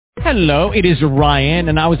Hello, it is Ryan,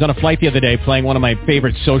 and I was on a flight the other day playing one of my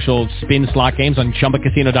favorite social spin slot games on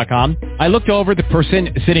ChumbaCasino.com. I looked over at the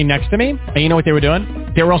person sitting next to me, and you know what they were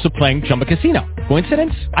doing? They were also playing Chumba Casino.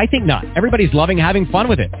 Coincidence? I think not. Everybody's loving having fun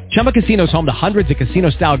with it. Chumba Casino is home to hundreds of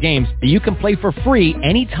casino-style games that you can play for free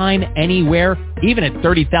anytime, anywhere, even at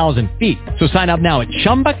 30,000 feet. So sign up now at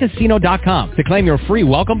ChumbaCasino.com to claim your free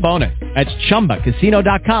welcome bonus. That's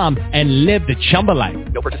ChumbaCasino.com and live the Chumba life.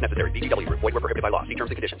 No purchase necessary. VGW. Void where prohibited by law. See terms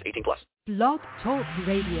and conditions. 18 plus. Blog Talk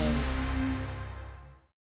Radio.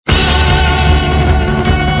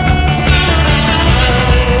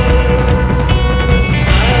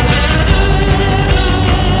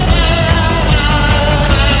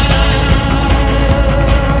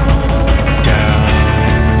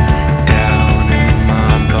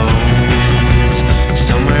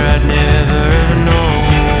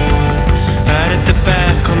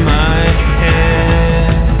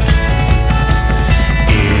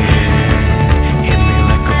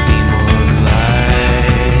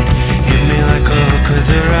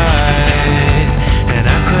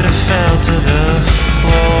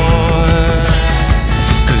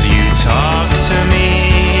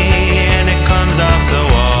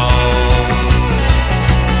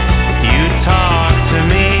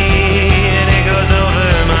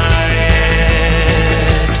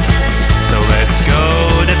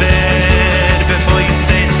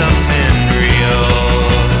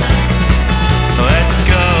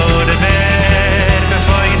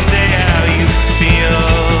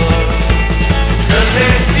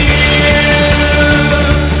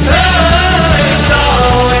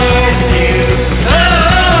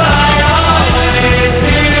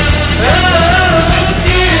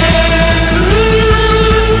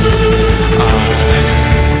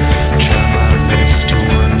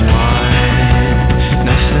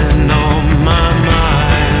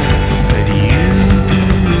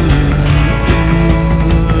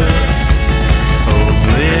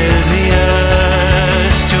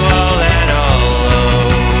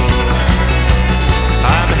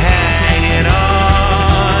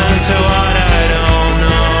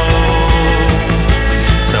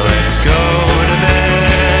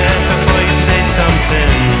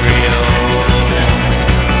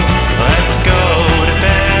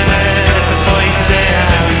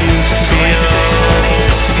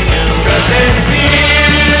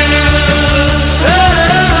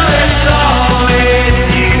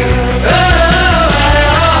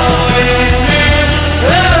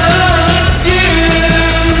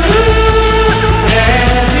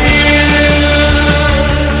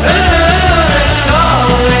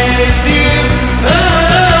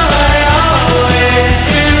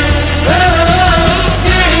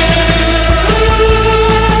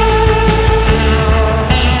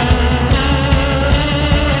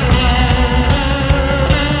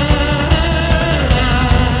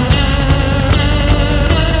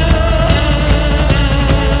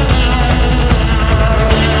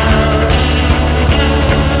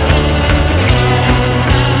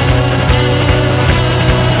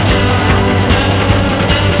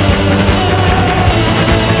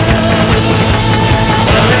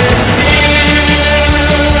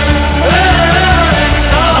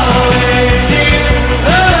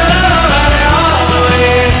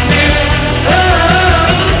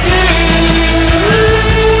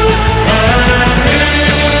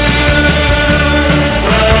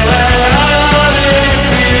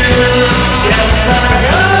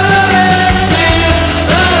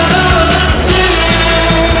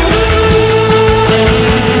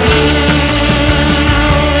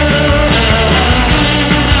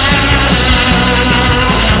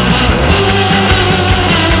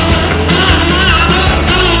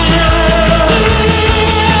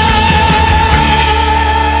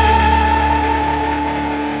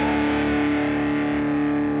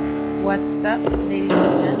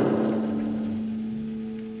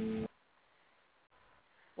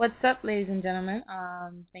 What's up, ladies and gentlemen?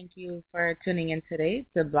 Thank you for tuning in today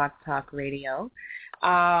to Block Talk Radio.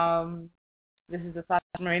 This is the Sasha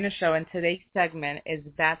Marina Show, and today's segment is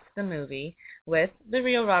That's the Movie with the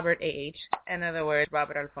real Robert A.H., in other words,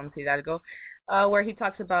 Robert Alfonso Hidalgo, where he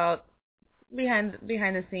talks about behind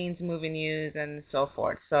the scenes movie news and so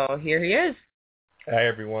forth. So here he is. Hi,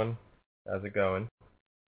 everyone. How's it going?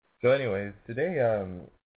 So anyways, today,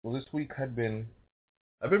 this week I've been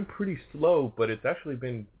pretty slow, but it's actually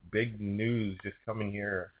been big news just coming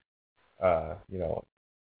here,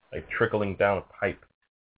 like trickling down a pipe.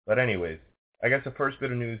 But anyways, I guess the first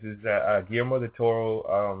bit of news is that Guillermo del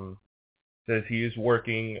Toro says he is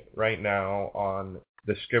working right now on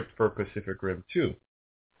the script for Pacific Rim 2.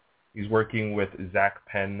 He's working with Zach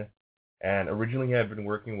Penn And originally he had been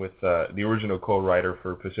working with the original co-writer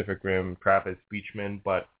for Pacific Rim, Travis Beachman,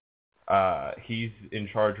 but he's in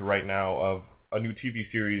charge right now of a new TV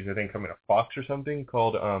series, I think coming to Fox or something,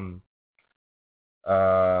 called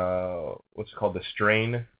what's it called? The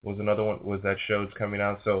Strain was another one, was that show that's coming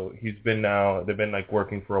out. So they've been like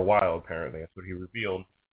working for a while apparently. That's what he revealed.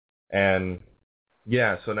 And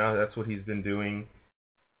yeah, so now that's what he's been doing.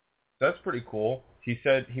 That's pretty cool. He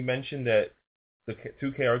mentioned that the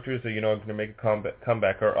two characters that, are going to make a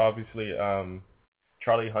comeback are obviously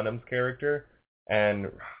Charlie Hunnam's character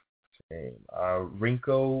and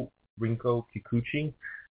Rinko Kikuchi.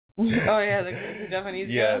 Oh yeah, the Japanese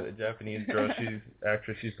girl. Yeah, the Japanese girl.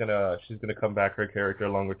 She's gonna come back, her character,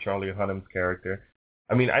 along with Charlie Hunnam's character.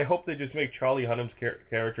 I mean, I hope they just make Charlie Hunnam's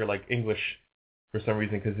character like English for some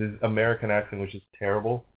reason, because his American accent was just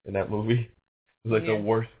terrible in that movie. It was like the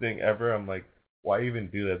worst thing ever. I'm like, why even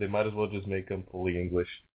do that? They might as well just make him fully English.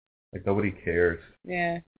 Like, nobody cares.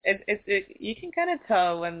 Yeah, you can kind of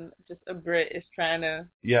tell when just a Brit is trying to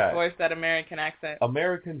voice that American accent.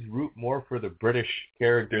 Americans root more for the British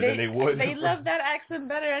character than they would. They love that accent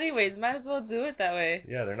better anyways. Might as well do it that way.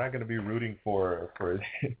 Yeah, they're not going to be rooting for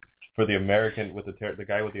the American with the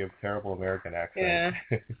guy with the terrible American accent.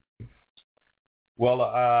 Yeah. Well,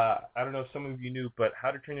 I don't know if some of you knew, but How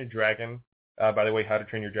to Train Your Dragon. By the way, How to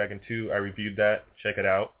Train Your Dragon 2, I reviewed that. Check it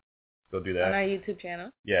out. Go do that. On our YouTube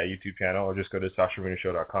channel? Yeah, YouTube channel, or just go to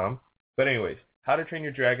SashaMarinaShow.com. But anyways, How to Train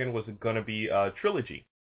Your Dragon was going to be a trilogy.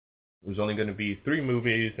 It was only going to be 3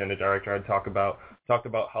 movies, and the director had talked about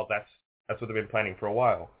how that's what they've been planning for a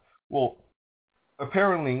while. Well,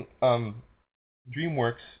 apparently,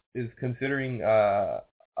 DreamWorks is considering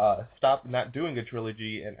stop not doing a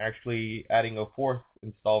trilogy and actually adding a 4th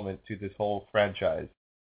installment to this whole franchise.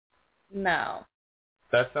 No.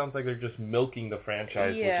 That sounds like they're just milking the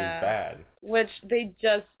franchise, which is bad. Which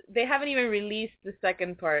they haven't even released the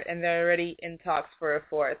second part, and they're already in talks for a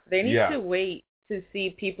 4th. They need to wait to see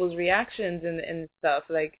people's reactions and stuff.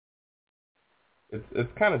 Like,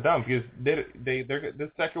 it's kind of dumb because they're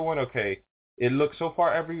the second one. Okay, it looks so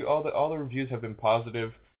far all the reviews have been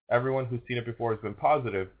positive. Everyone who's seen it before has been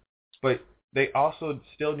positive, but they also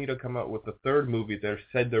still need to come out with the 3rd movie they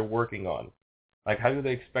said they're working on. Like, how do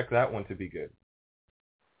they expect that one to be good?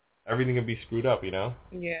 Everything can be screwed up,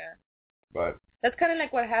 Yeah. But that's kind of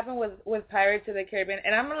like what happened with Pirates of the Caribbean,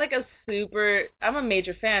 and I'm a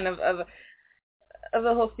major fan of the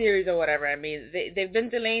whole series or whatever. I mean, they've been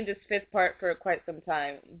delaying this 5th part for quite some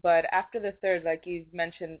time, but after the 3rd, like you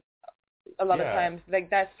mentioned a lot of times, like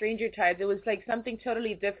that Stranger Tides, it was like something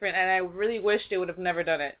totally different, and I really wish they would have never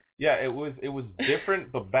done it. Yeah, it was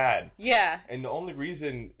different but bad. Yeah. And the only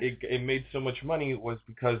reason it made so much money was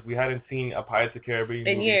because we hadn't seen a Pirates of the Caribbean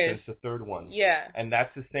movie since the 3rd one. Yeah. And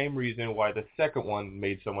that's the same reason why the 2nd one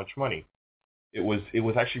made so much money. It was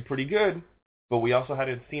actually pretty good, but we also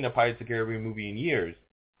hadn't seen a Pirates of the Caribbean movie in years.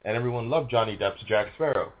 And everyone loved Johnny Depp's Jack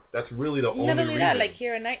Sparrow. That's really the only reason. Not only that, like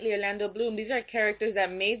Keira Knightley, Orlando Bloom, these are characters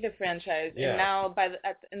that made the franchise. Yeah. And now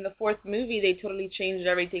in the 4th movie, they totally changed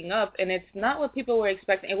everything up. And it's not what people were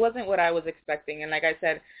expecting. It wasn't what I was expecting. And like I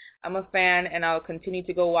said, I'm a fan, and I'll continue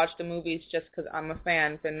to go watch the movies just because I'm a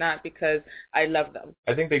fan, but not because I love them.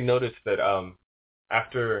 I think they noticed that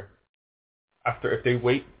after if they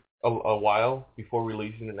wait a while before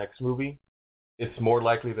releasing the next movie, it's more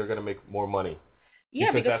likely they're going to make more money.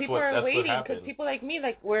 Yeah, because people are waiting. Because people like me,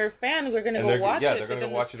 like, we're fans. We're going to go watch it. Yeah, they're going to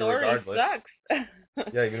watch it regardless.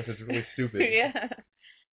 Sucks. Yeah, even if it's really stupid. Yeah.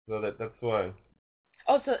 So that's why.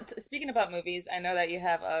 Oh, so speaking about movies, I know that you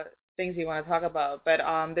have things you want to talk about, but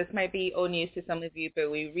this might be old news to some of you, but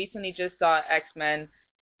we recently just saw X-Men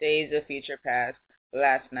Days of Future Past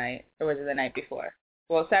last night, or was it the night before?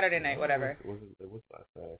 Well, Saturday night, whatever. It was last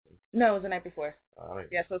night, I think. No, it was the night before.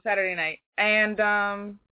 Yeah, so Saturday night. And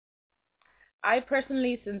I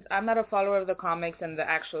personally, since I'm not a follower of the comics and the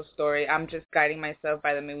actual story, I'm just guiding myself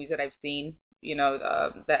by the movies that I've seen,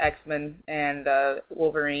 the X-Men and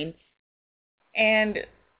Wolverine. And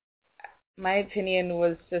my opinion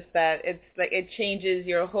was just that it's like it changes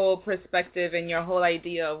your whole perspective and your whole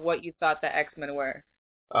idea of what you thought the X-Men were.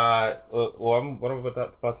 Well, I'm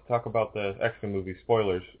about to talk about the X-Men movie.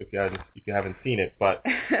 Spoilers if you haven't seen it, but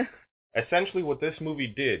essentially what this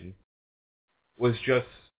movie did was just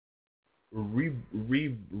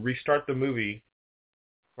restart the movie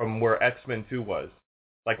from where X-Men 2 was.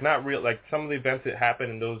 Like, not real. Like, some of the events that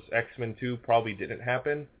happened in those X-Men 2 probably didn't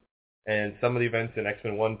happen, and some of the events in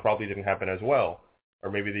X-Men 1 probably didn't happen as well, or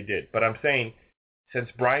maybe they did. But I'm saying, since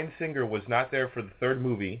Bryan Singer was not there for the 3rd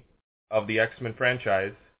movie of the X-Men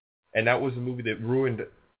franchise, and that was a movie that ruined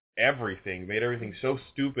everything, made everything so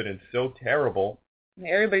stupid and so terrible,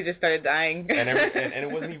 Everybody just started dying. and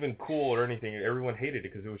it wasn't even cool or anything. Everyone hated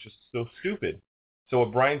it because it was just so stupid. So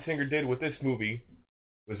what Bryan Singer did with this movie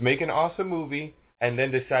was make an awesome movie and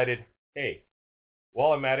then decided, hey,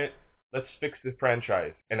 while I'm at it, let's fix the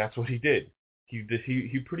franchise. And that's what he did.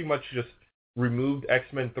 He pretty much just removed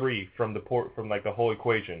X-Men 3 from the whole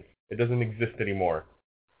equation. It doesn't exist anymore.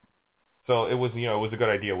 So it was a good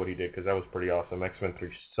idea what he did because that was pretty awesome. X-Men 3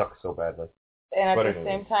 sucks so badly. And at the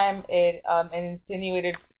same time, it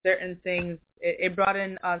insinuated certain things. It brought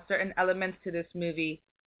in certain elements to this movie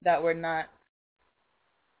that were not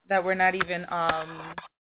even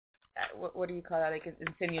what do you call that? Like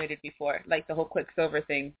insinuated before, like the whole Quicksilver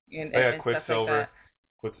thing and Quicksilver. Stuff like that.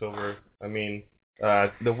 Quicksilver. I mean,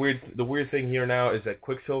 the weird thing here now is that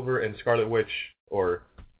Quicksilver and Scarlet Witch, or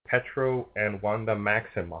Petro and Wanda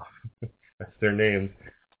Maximoff, that's their names,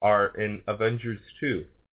 are in Avengers 2.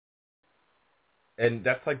 And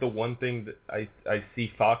that's like the one thing that I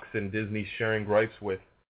see Fox and Disney sharing gripes with,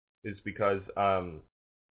 is because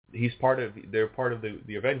they're part of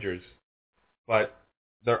the Avengers, but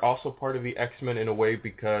they're also part of the X-Men in a way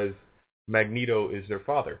because Magneto is their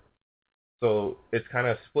father. So it's kind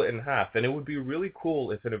of split in half. And it would be really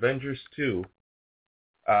cool if in Avengers 2,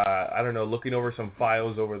 I don't know, looking over some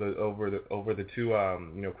files over the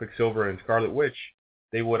two Quicksilver and Scarlet Witch,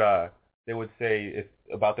 they would say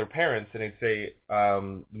about their parents, and they'd say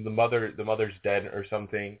the mother's dead or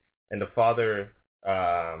something, and the father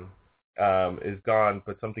is gone,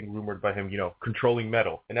 but something rumored by him, controlling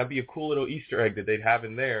metal, and that'd be a cool little Easter egg that they'd have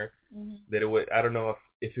in there. Mm-hmm. That it would, I don't know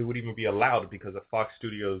if it would even be allowed because of Fox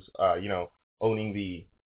Studios, owning the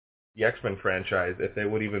X-Men franchise, if they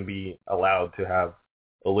would even be allowed to have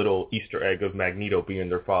a little Easter egg of Magneto being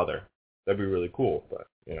their father. That'd be really cool, but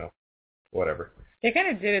whatever. They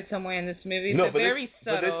kind of did it somewhere in this movie. No, but subtle.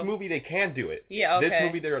 But this movie they can do it. Yeah, okay. This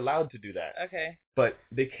movie they're allowed to do that. Okay. But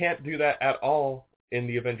they can't do that at all in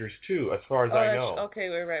the Avengers 2, as far as I know. Okay,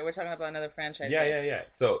 we're right. We're talking about another franchise. Yeah.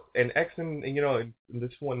 So, and X-Men, in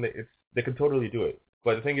this one, they could totally do it.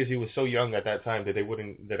 But the thing is, he was so young at that time that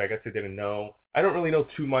I guess they didn't know. I don't really know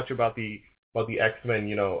too much about the X-Men,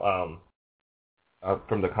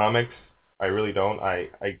 from the comics. I really don't.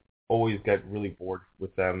 I always get really bored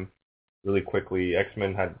with them really quickly.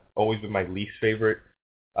 X-Men had always been my least favorite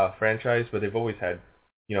franchise, but they've always had,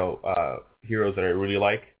 heroes that I really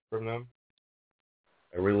like from them.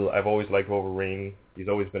 I've always liked Wolverine. He's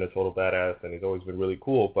always been a total badass, and he's always been really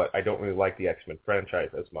cool, but I don't really like the X-Men franchise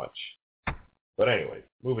as much. But anyways,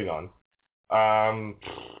 moving on.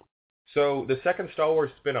 So the second Star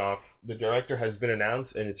Wars spin-off, the director has been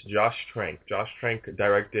announced, and it's Josh Trank. Josh Trank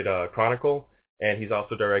directed Chronicle, and he's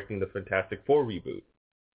also directing the Fantastic Four reboot.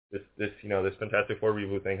 This Fantastic Four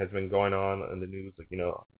reboot thing has been going on in the news,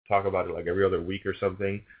 talk about it like every other week or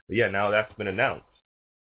something. But yeah, now that's been announced.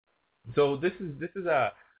 So this is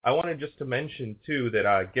I wanted just to mention too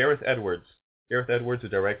that Gareth Edwards, the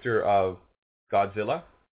director of Godzilla,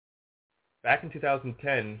 back in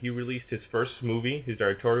 2010, he released his first movie, his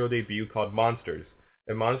directorial debut, called Monsters.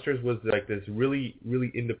 And Monsters was like this really,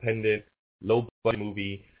 really independent, low-budget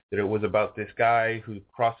movie that it was about this guy who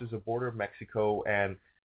crosses the border of Mexico, and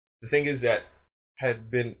the thing is that there had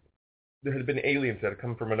been aliens that had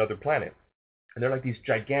come from another planet. And they're like these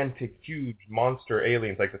gigantic, huge monster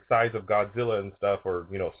aliens, like the size of Godzilla and stuff, or,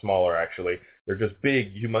 smaller actually. They're just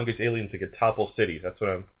big, humongous aliens that could topple cities. That's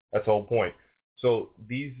the whole point. So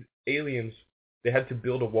these aliens, they had to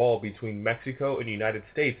build a wall between Mexico and the United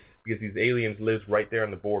States because these aliens live right there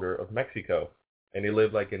on the border of Mexico, and they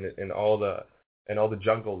live like in all the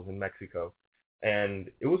jungles in Mexico. And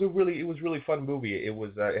it was really fun movie.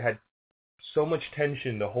 It had so much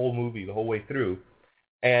tension the whole movie, the whole way through,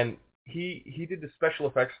 and he did the special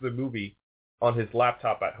effects for the movie on his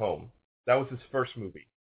laptop at home. That was his first movie.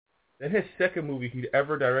 Then his second movie he'd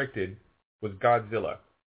ever directed was Godzilla.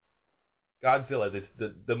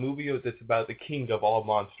 The movie that's about the king of all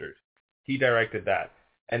monsters. He directed that.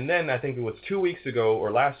 And then I think it was 2 weeks ago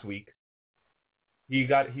or last week, he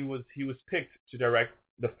was picked to direct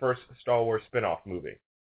the first Star Wars spin-off movie.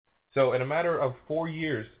 So in a matter of 4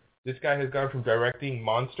 years, this guy has gone from directing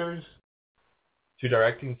Monsters to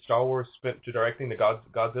directing Star Wars, to directing the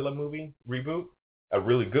Godzilla movie reboot, a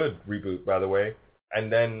really good reboot, by the way,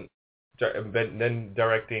 and then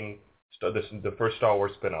directing the first Star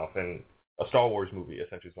Wars spin-off and a Star Wars movie,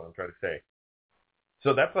 essentially is what I'm trying to say.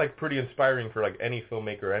 So that's like pretty inspiring for like any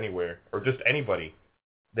filmmaker anywhere, or just anybody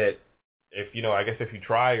that if you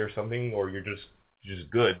try or something, or you're just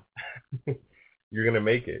good, you're gonna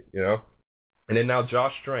make it, And then now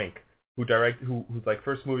Josh Trank, whose like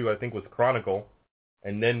first movie I think was Chronicle,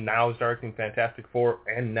 and then now is directing Fantastic Four,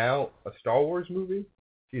 and now a Star Wars movie?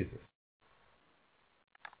 Jesus.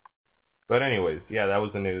 But anyways, yeah, that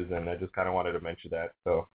was the news, and I just kind of wanted to mention that.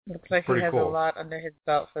 So Looks like he pretty has cool. a lot under his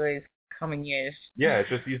belt for these coming years. Yeah, it's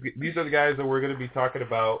just these are the guys that we're going to be talking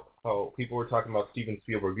about. How people were talking about Steven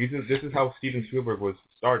Spielberg. This is how Steven Spielberg was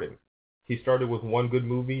starting. He started with one good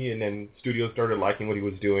movie, and then studios started liking what he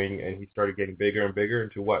was doing, and he started getting bigger and bigger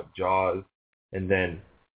into what? Jaws, and then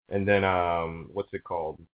what's it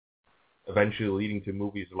called? Eventually leading to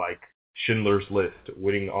movies like Schindler's List,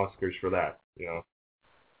 winning Oscars for that. You know,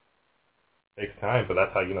 takes time, but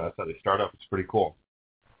that's how they start up. It's pretty cool.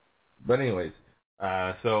 But anyways,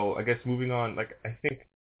 so I guess moving on. Like I think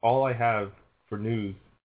all I have for news,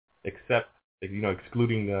 except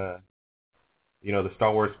excluding the the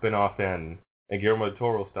Star Wars spinoff and Guillermo del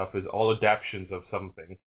Toro stuff, is all adaptations of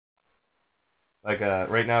something. Like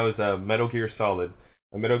right now is Metal Gear Solid.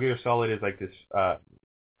 And Metal Gear Solid is like this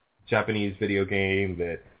Japanese video game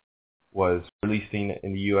that was released in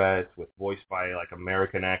the U.S. with voiced by like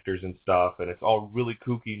American actors and stuff, and it's all really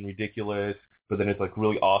kooky and ridiculous, but then it's like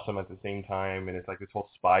really awesome at the same time, and it's like this whole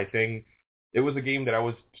spy thing. It was a game that I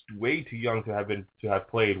was way too young to have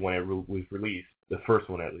played when it was released, the first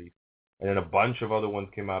one at least, and then a bunch of other ones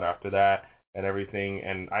came out after that and everything,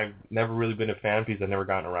 and I've never really been a fan because I've never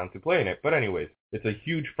gotten around to playing it. But anyways, it's a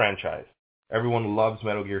huge franchise. Everyone loves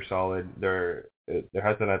Metal Gear Solid. I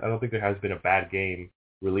don't think there has been a bad game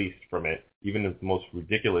released from it. Even the most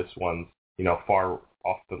ridiculous ones, far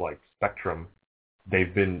off the like spectrum,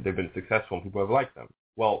 they've been successful and people have liked them.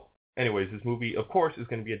 Well, anyways, this movie, of course, is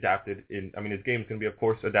going to be adapted this game is going to be, of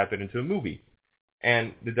course, adapted into a movie.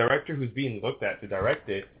 And the director who's being looked at to direct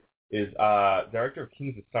it is director of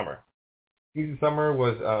Kings of Summer. Kings of Summer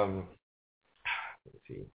was let's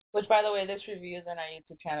see. Which, by the way, this review is on our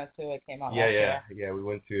YouTube channel too. It came out. Yeah. We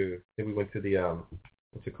went to the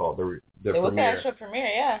what's it called? The it premiere. was the actual premiere,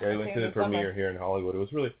 yeah. Yeah, we went to the premiere here in Hollywood. It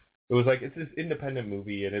was like it's this independent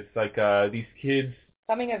movie, and it's like these kids.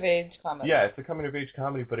 Coming of age comedy. Yeah, it's a coming of age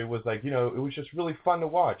comedy, but it was like it was just really fun to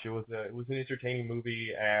watch. It was an entertaining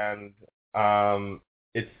movie, and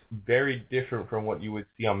it's very different from what you would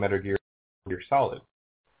see on Metal Gear Solid.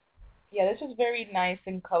 Yeah, this was very nice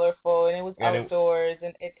and colorful, and it was outdoors,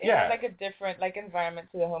 and it had like a different environment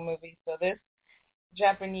to the whole movie. So this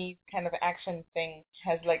Japanese kind of action thing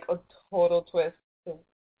has like a total twist, and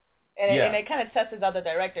it kind of tests out the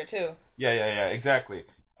director too. Yeah, exactly.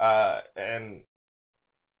 And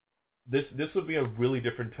this would be a really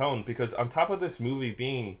different tone, because on top of this movie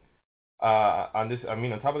being on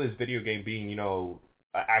top of this video game being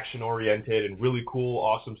action oriented and really cool,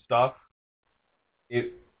 awesome stuff,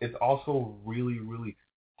 it's also really, really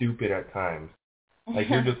stupid at times. Like,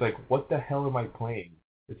 you're just like, what the hell am I playing?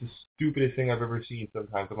 It's the stupidest thing I've ever seen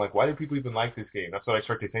sometimes. I'm like, why do people even like this game? That's what I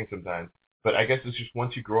start to think sometimes. But I guess it's just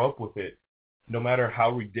once you grow up with it, no matter how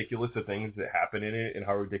ridiculous the things that happen in it and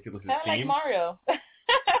how ridiculous it seems. Kind of like Mario.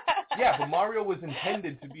 Yeah, but Mario was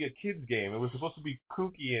intended to be a kid's game. It was supposed to be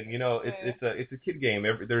kooky and, it's a kid game.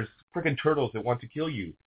 There's freaking turtles that want to kill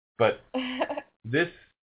you. But this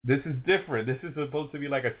is different. This is supposed to be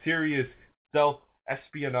like a serious stealth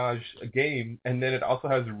espionage game, and then it also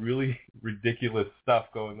has really ridiculous stuff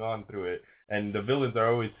going on through it. And the villains are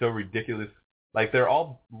always so ridiculous. Like, they're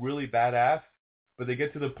all really badass, but they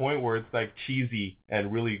get to the point where it's like cheesy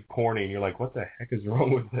and really corny, and you're like, what the heck is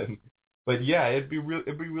wrong with them? But yeah, it'd be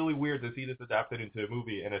really weird to see this adapted into a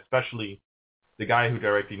movie, and especially the guy who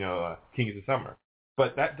directed, Kings of Summer.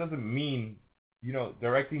 But that doesn't mean,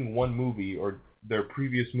 directing one movie or their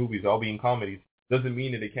previous movies all being comedies doesn't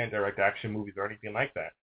mean that they can't direct action movies or anything like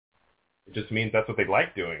that. It just means that's what they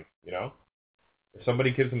like doing, If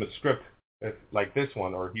somebody gives them a script like this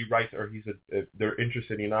one, or he writes, or if they're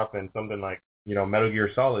interested enough in something like, Metal Gear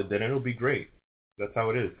Solid, then it'll be great. That's how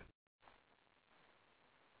it is.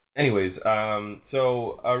 Anyways,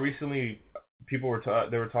 so recently people were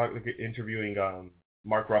interviewing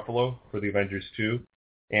Mark Ruffalo for the Avengers 2,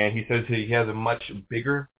 and he says he has a much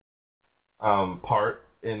bigger part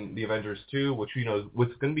in the Avengers 2, which was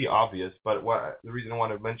going to be obvious. But the reason I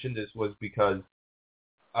want to mention this was because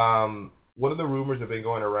one of the rumors that have been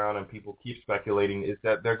going around and people keep speculating is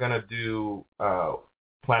that they're going to do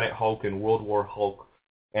Planet Hulk and World War Hulk,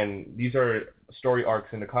 and these are story arcs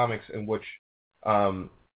in the comics in which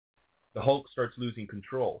the Hulk starts losing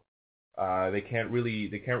control. They can't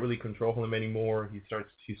really control him anymore. He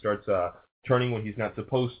starts turning when he's not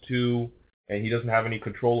supposed to, and he doesn't have any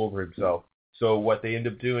control over himself. So what they end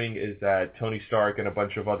up doing is that Tony Stark and a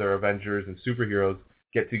bunch of other Avengers and superheroes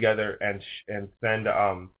get together and send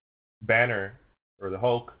Banner, or the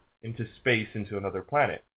Hulk, into space, into another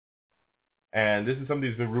planet. And this is something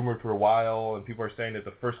that's been rumored for a while, and people are saying that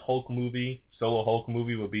the first Hulk movie, solo Hulk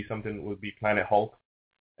movie, would be Planet Hulk.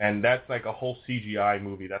 And that's like a whole CGI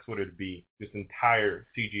movie. That's what it'd be. Just entire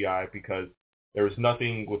CGI, because there was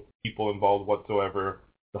nothing with people involved whatsoever.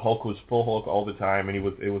 The Hulk was full Hulk all the time, and it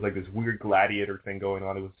was like this weird gladiator thing going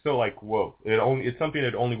on. It was so like, whoa. It's something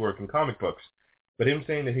that only worked in comic books. But him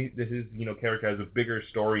saying that his character has a bigger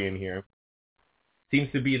story in here seems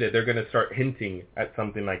to be that they're going to start hinting at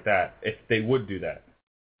something like that, if they would do that.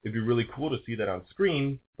 It'd be really cool to see that on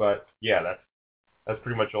screen, but yeah, that's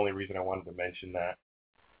pretty much the only reason I wanted to mention that.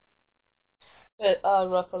 But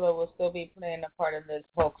Ruffalo will still be playing a part in this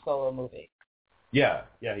Hulk solo movie. Yeah,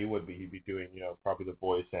 he would be. He'd be doing, probably the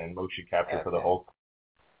voice and motion capture for the Hulk.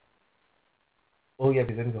 Oh yeah,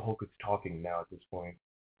 because I think the Hulk is talking now at this point.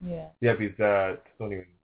 Yeah. Yeah, because don't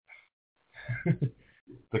even...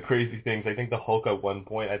 the crazy things. I think the Hulk at one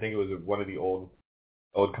point, I think it was one of the old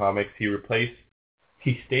comics,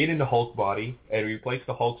 he stayed in the Hulk body and replaced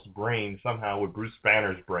the Hulk's brain somehow with Bruce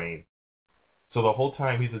Banner's brain. So the whole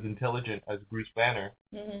time he's as intelligent as Bruce Banner,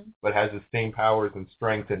 but has the same powers and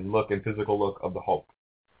strength and look and physical look of the Hulk.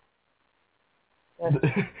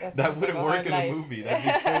 That wouldn't work in a movie. That'd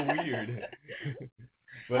be so weird.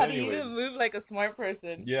 But how do you even move like a smart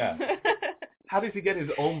person? Yeah. How does he get his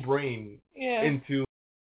own brain into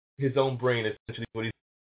his own brain, essentially? What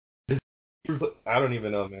he's... I don't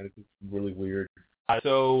even know, man. It's just really weird.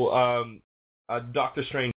 So, Doctor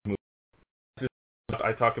Strange movie.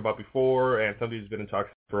 I talked about before, and somebody who's been in talks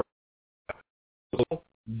for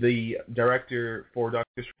the director for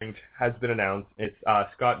Doctor Strange has been announced. It's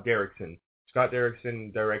Scott Derrickson. Scott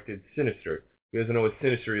Derrickson directed Sinister. If you guys don't know what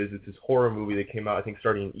Sinister is, it's this horror movie that came out, I think,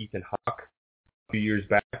 starting Ethan Hawke a few years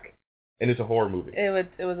back, and it's a horror movie. It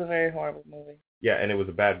was a very horrible movie. Yeah, and it was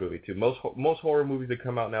a bad movie too. Most horror movies that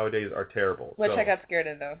come out nowadays are terrible. Which I got scared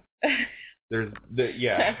of, though.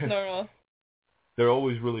 That's normal. They're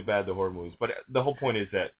always really bad, the horror movies. But the whole point is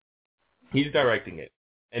that he's directing it.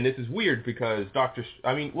 And this is weird because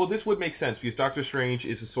this would make sense because Doctor Strange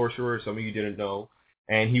is a sorcerer, some of you didn't know,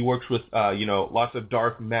 and he works with, lots of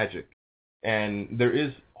dark magic. And there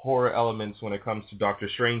is horror elements when it comes to Doctor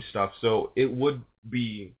Strange stuff, so it would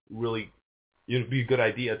be really, it'd be a good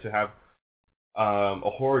idea to have a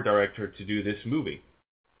horror director to do this movie.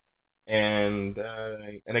 And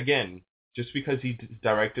again, just because he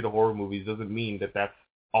directed a horror movie doesn't mean that that's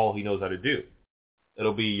all he knows how to do.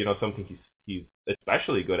 It'll be, something he's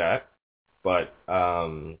especially good at, but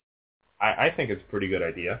I think it's a pretty good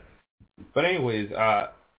idea. But anyways,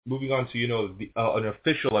 moving on to, an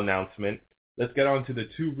official announcement, let's get on to the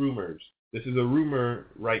two rumors. This is a rumor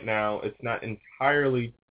right now. It's not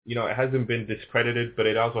entirely, it hasn't been discredited, but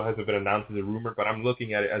it also hasn't been announced as a rumor, but I'm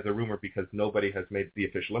looking at it as a rumor because nobody has made the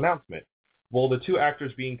official announcement. Well, the two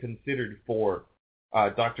actors being considered for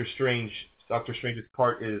Doctor Strange's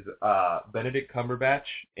part is Benedict Cumberbatch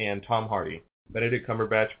and Tom Hardy. Benedict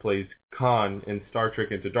Cumberbatch plays Khan in Star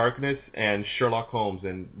Trek Into Darkness and Sherlock Holmes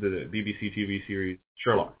in the BBC TV series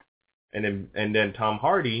Sherlock. And then Tom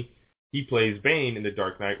Hardy, he plays Bane in The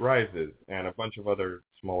Dark Knight Rises and a bunch of other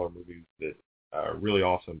smaller movies that are really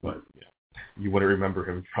awesome, but you wouldn't remember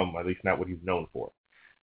him from, at least not what he's known for.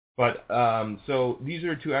 But, so these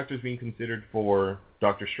are two actors being considered for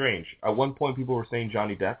Doctor Strange. At one point, people were saying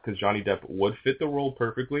Johnny Depp, because Johnny Depp would fit the role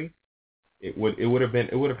perfectly. It would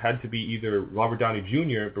have had to be either Robert Downey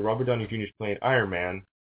Jr., but Robert Downey Jr. is playing Iron Man.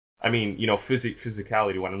 I mean,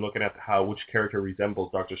 physicality, when I'm looking at which character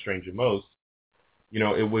resembles Doctor Strange the most,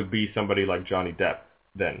 it would be somebody like Johnny Depp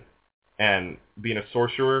then. And being a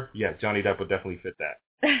sorcerer, yeah, Johnny Depp would definitely fit that.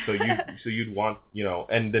 So you'd want,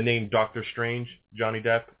 and the name Doctor Strange, Johnny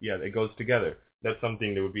Depp, yeah, it goes together. That's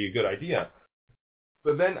something that would be a good idea.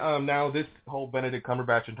 But then now this whole Benedict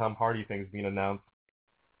Cumberbatch and Tom Hardy thing is being announced.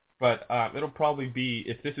 But it'll probably be,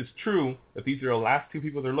 if this is true, if these are the last two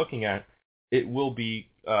people they're looking at, it will be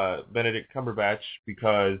Benedict Cumberbatch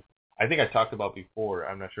because I think I talked about before,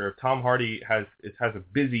 I'm not sure, if Tom Hardy has a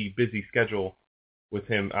busy schedule with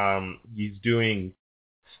him. He's doing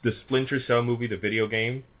the Splinter Cell movie, the video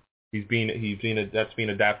game. That's being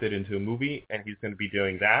adapted into a movie, and he's going to be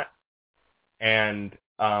doing that. And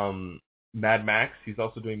Mad Max, he's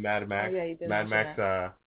also doing Mad Max. Oh, yeah, he did Mad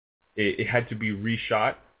Max, it had to be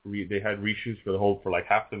reshot. They had reshoots for like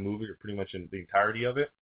half the movie or pretty much in the entirety of it.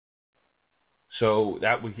 So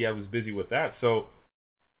he was busy with that. So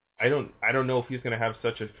I don't know if he's going to have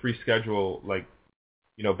such a free schedule like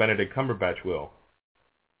Benedict Cumberbatch will.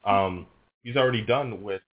 He's already done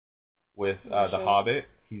with The Hobbit.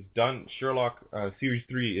 He's done Sherlock series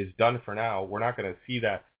 3 is done for now. We're not going to see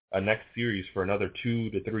that next series for another 2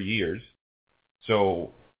 to 3 years. So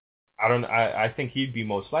I think he'd be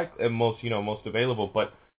most available,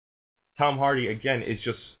 but Tom Hardy again is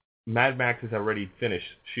just Mad Max has already finished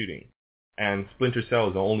shooting, and Splinter Cell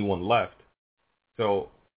is the only one left. So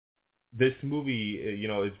this movie,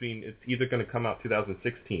 it's either going to come out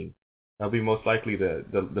 2016. That'll be most likely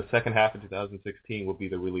the second half of 2016 will be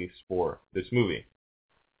the release for this movie,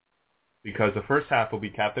 because the first half will be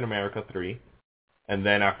Captain America 3, and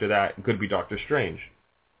then after that it could be Doctor Strange.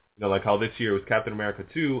 Like how this year was Captain America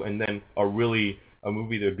 2, and then a movie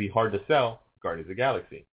that would be hard to sell, Guardians of the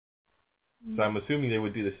Galaxy. Mm-hmm. So I'm assuming they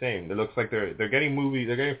would do the same. It looks like they're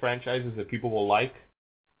getting franchises that people will like,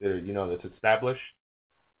 that's established,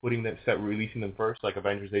 releasing them first, like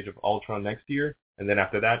Avengers: Age of Ultron next year, and then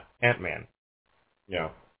after that, Ant-Man.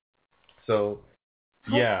 So,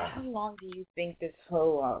 yeah. How long do you think this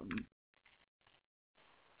whole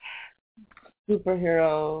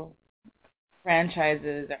superhero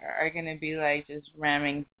franchises are going to be like just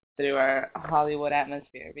ramming through our Hollywood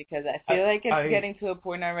atmosphere? Because I feel like it's getting to a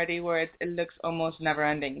point already where it looks almost never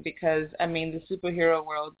ending, because I mean the superhero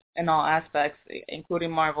world in all aspects,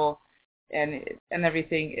 including Marvel and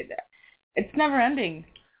everything, it's never ending.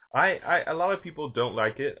 A lot of people don't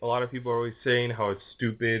like it. A lot of people are always saying how it's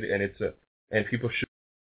stupid and people should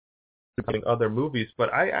be putting other movies,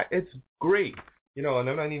 but it's great. And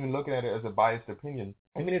I'm not even looking at it as a biased opinion.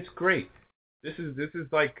 I mean, it's great. This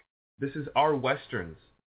is our westerns.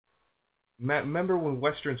 Remember when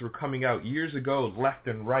westerns were coming out years ago, left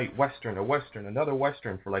and right, western, a western, another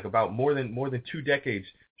western, for like about more than 2 decades,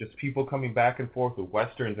 just people coming back and forth with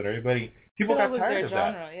westerns, and people got tired of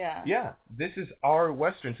genre, that. Yeah, this is our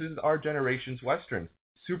westerns. This is our generation's westerns.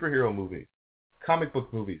 Superhero movies, comic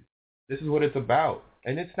book movies. This is what it's about,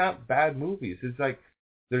 and it's not bad movies. It's like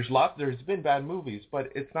there's been bad movies,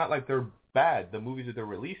 but it's not like they're bad. The movies that they're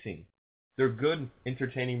releasing, they're good,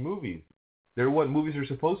 entertaining movies. They're what movies are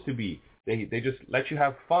supposed to be. They just let you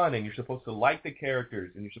have fun, and you're supposed to like the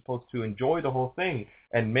characters, and you're supposed to enjoy the whole thing,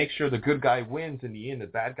 and make sure the good guy wins in the end, the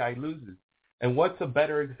bad guy loses. And what's a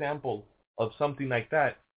better example of something like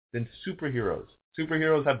that than superheroes?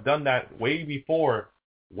 Superheroes have done that way before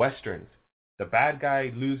westerns. The bad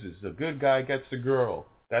guy loses, the good guy gets the girl.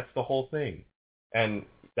 That's the whole thing, and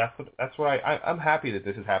that's why I'm happy that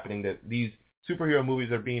this is happening. That these superhero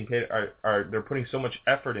movies are being paid, they're putting so much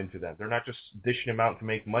effort into them. They're not just dishing them out to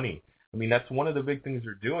make money. I mean, that's one of the big things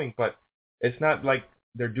they're doing, but it's not like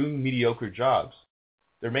they're doing mediocre jobs.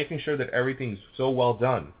 They're making sure that everything's so well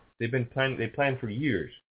done. They plan for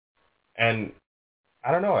years. And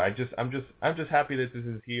I don't know, I'm just happy that this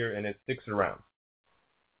is here and it sticks around.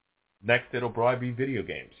 Next it'll probably be video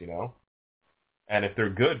games, And if they're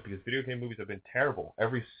good, because video game movies have been terrible.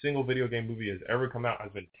 Every single video game movie has ever come out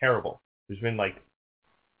has been terrible. There's been like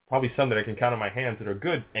probably some that I can count on my hands that are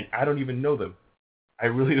good, and I don't even know them. I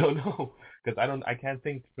really don't know, because I can't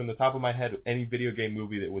think from the top of my head of any video game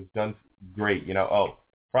movie that was done great.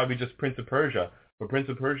 Probably just Prince of Persia, but Prince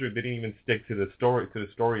of Persia didn't even stick to the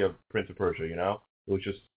story of Prince of Persia. It was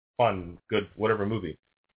just fun, good, whatever movie.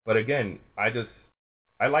 But again, I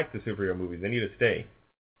like the superhero movies. They need to stay,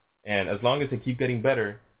 and as long as they keep getting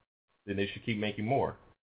better, then they should keep making more.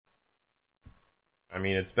 I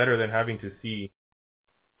mean, it's better than having to see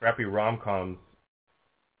crappy rom-coms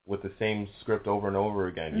with the same script over and over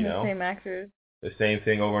again, The same actors. The same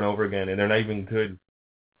thing over and over again, and they're not even good.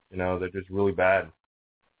 They're just really bad.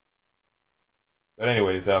 But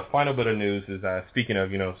anyways, final bit of news is, speaking of,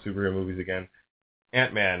 superhero movies again,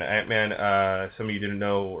 Ant-Man, some of you didn't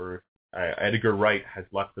know, or Edgar Wright has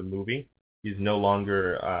left the movie. He's no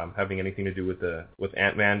longer having anything to do with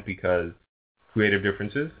Ant-Man because creative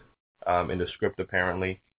differences in the script,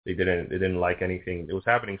 apparently. They didn't like anything that was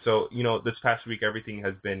happening. So, this past week everything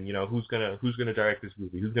has been, who's gonna direct this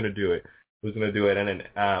movie? Who's gonna do it? And then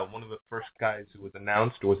one of the first guys who was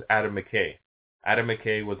announced was Adam McKay. Adam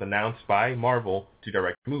McKay was announced by Marvel to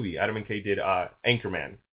direct the movie. Adam McKay did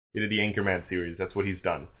Anchorman. He did the Anchorman series. That's what he's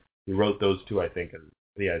done. He wrote those two, I think.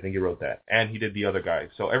 Yeah, I think he wrote that. And he did the other guys.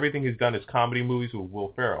 So everything he's done is comedy movies with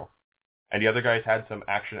Will Ferrell. And the other guys had some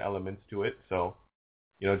action elements to it. So,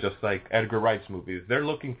 just like Edgar Wright's movies, they're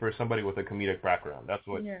looking for somebody with a comedic background. That's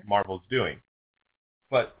what Marvel's doing.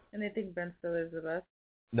 And they think Ben Stiller is the best?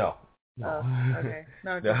 No. Oh, okay.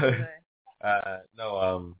 No,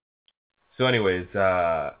 no. So anyways,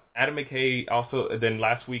 Adam McKay also, then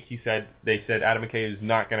last week they said Adam McKay is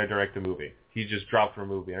not going to direct the movie. He just dropped from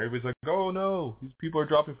a movie. And everybody's like, oh no, these people are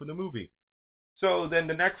dropping from the movie. So then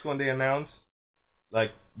the next one they announced,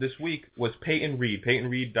 like this week, was Peyton Reed. Peyton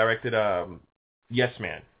Reed directed Yes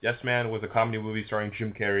Man. Yes Man was a comedy movie starring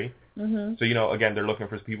Jim Carrey. Mm-hmm. So, again, they're looking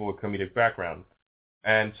for people with comedic background.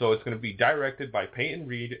 And so it's going to be directed by Peyton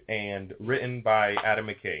Reed and written by Adam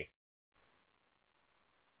McKay.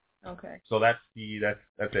 Okay. So that's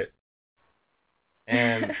it.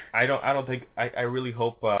 And I really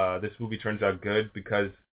hope this movie turns out good, because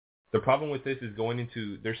the problem with this is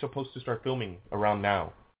they're supposed to start filming around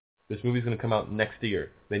now. This movie's going to come out next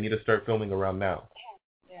year. They need to start filming around now.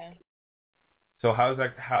 Yeah. So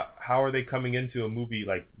how are they coming into a movie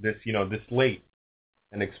like this, this late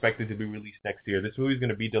and expected to be released next year? This movie's going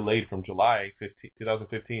to be delayed from July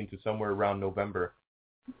 2015 to somewhere around November.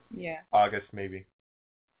 Yeah. August maybe.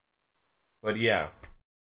 But yeah,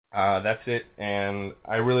 that's it. And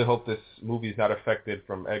I really hope this movie's not affected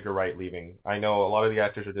from Edgar Wright leaving. I know a lot of the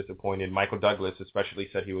actors are disappointed. Michael Douglas especially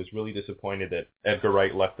said he was really disappointed that Edgar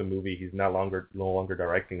Wright left the movie. He's no longer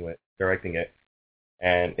directing it.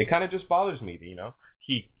 And it kind of just bothers me,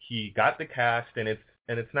 He got the cast, and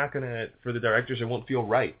it's not gonna, for the directors, it won't feel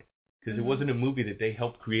right, because it wasn't a movie that they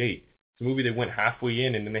helped create. It's a movie that went halfway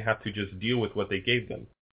in, and then they have to just deal with what they gave them.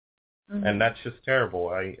 Mm-hmm. And that's just terrible.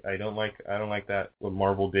 I don't like that, what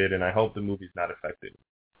Marvel did, and I hope the movie's not affected.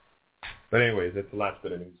 But anyways, that's the last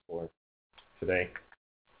bit of news for today.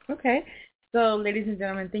 Okay. So, ladies and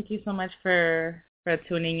gentlemen, thank you so much for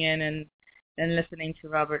tuning in and listening to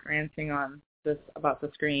Robert ranting on this about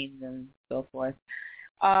the screens and so forth.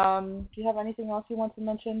 Do you have anything else you want to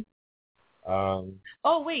mention?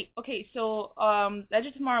 Oh, wait. Okay, so Edge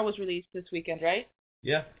of Tomorrow was released this weekend, right?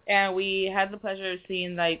 Yeah. And we had the pleasure of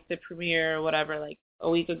seeing, the premiere or whatever, a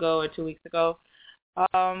week ago or 2 weeks ago.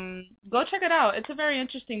 Go check it out. It's a very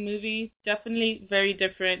interesting movie. Definitely very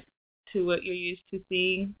different to what you're used to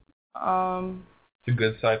seeing. It's a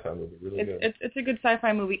good sci-fi movie. Really good. It's a good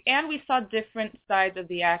sci-fi movie. And we saw different sides of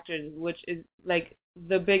the actors, which is,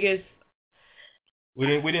 the biggest... We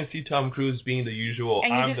didn't see Tom Cruise being the usual,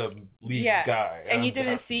 I'm the lead guy. And you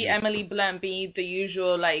didn't see Emily Blunt being the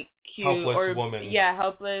usual, cute helpless woman. Yeah,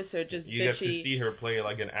 helpless or just you bitchy. Get to see her play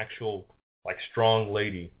an actual, strong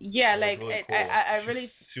lady. Yeah, really cool. I really...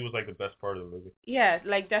 She was, the best part of the movie. Yeah,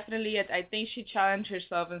 definitely, I think she challenged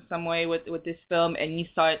herself in some way with this film, and you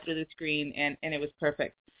saw it through the screen, and it was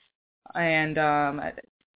perfect. And, I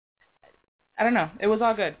don't know, it was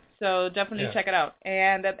all good. So definitely check it out.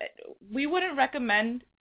 And we wouldn't recommend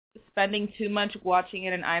spending too much watching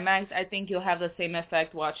it in IMAX. I think you'll have the same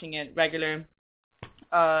effect watching it regular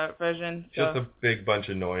version. Just a big bunch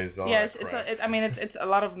of noise. It's a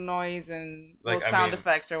lot of noise and sound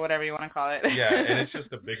effects or whatever you want to call it. Yeah, and it's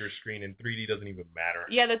just a bigger screen, and 3D doesn't even matter.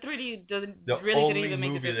 Yeah, the 3D didn't even make a difference. The only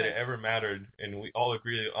movie that ever mattered, and we all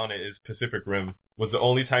agree on it, is Pacific Rim. Was the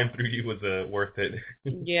only time 3D was worth it.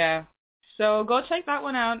 Yeah. So go check that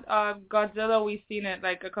one out. Godzilla, we've seen it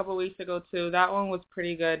a couple weeks ago too. That one was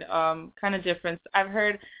pretty good. Kind of different. I've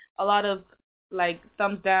heard a lot of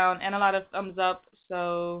thumbs down and a lot of thumbs up.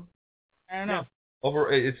 So I don't know.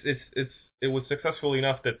 Yeah. It was successful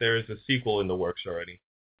enough that there is a sequel in the works already.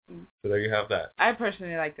 So there you have that. I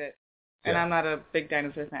personally liked it, and I'm not a big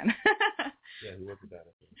dinosaur fan. Yeah, he was a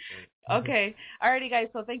dinosaur. Okay. Alrighty, guys.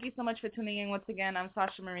 So thank you so much for tuning in once again. I'm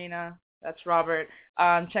Sasha Marina. That's Robert.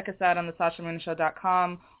 Check us out on the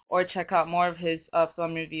SashaMarinaShow.com, or check out more of his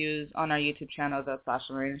film reviews on our YouTube channel, The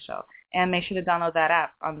Sasha Marina Show. And make sure to download that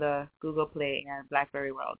app on the Google Play and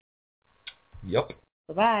BlackBerry World. Yep.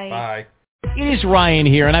 Bye-bye. Bye. It is Ryan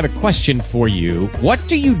here, and I have a question for you. What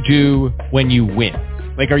do you do when you win?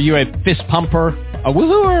 Are you a fist pumper, a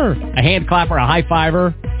woohooer, a hand clapper, a high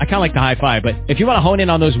fiver? I kind of like the high five, but if you want to hone in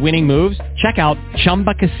on those winning moves, check out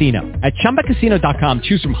Chumba Casino. At ChumbaCasino.com,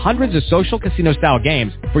 choose from hundreds of social casino-style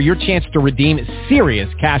games for your chance to redeem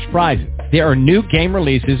serious cash prizes. There are new game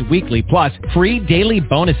releases weekly, plus free daily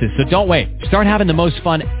bonuses, so don't wait. Start having the most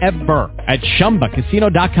fun ever at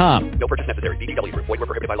ChumbaCasino.com. No purchase necessary. VGW Group. Void where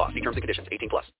prohibited by law. See terms and conditions. 18+.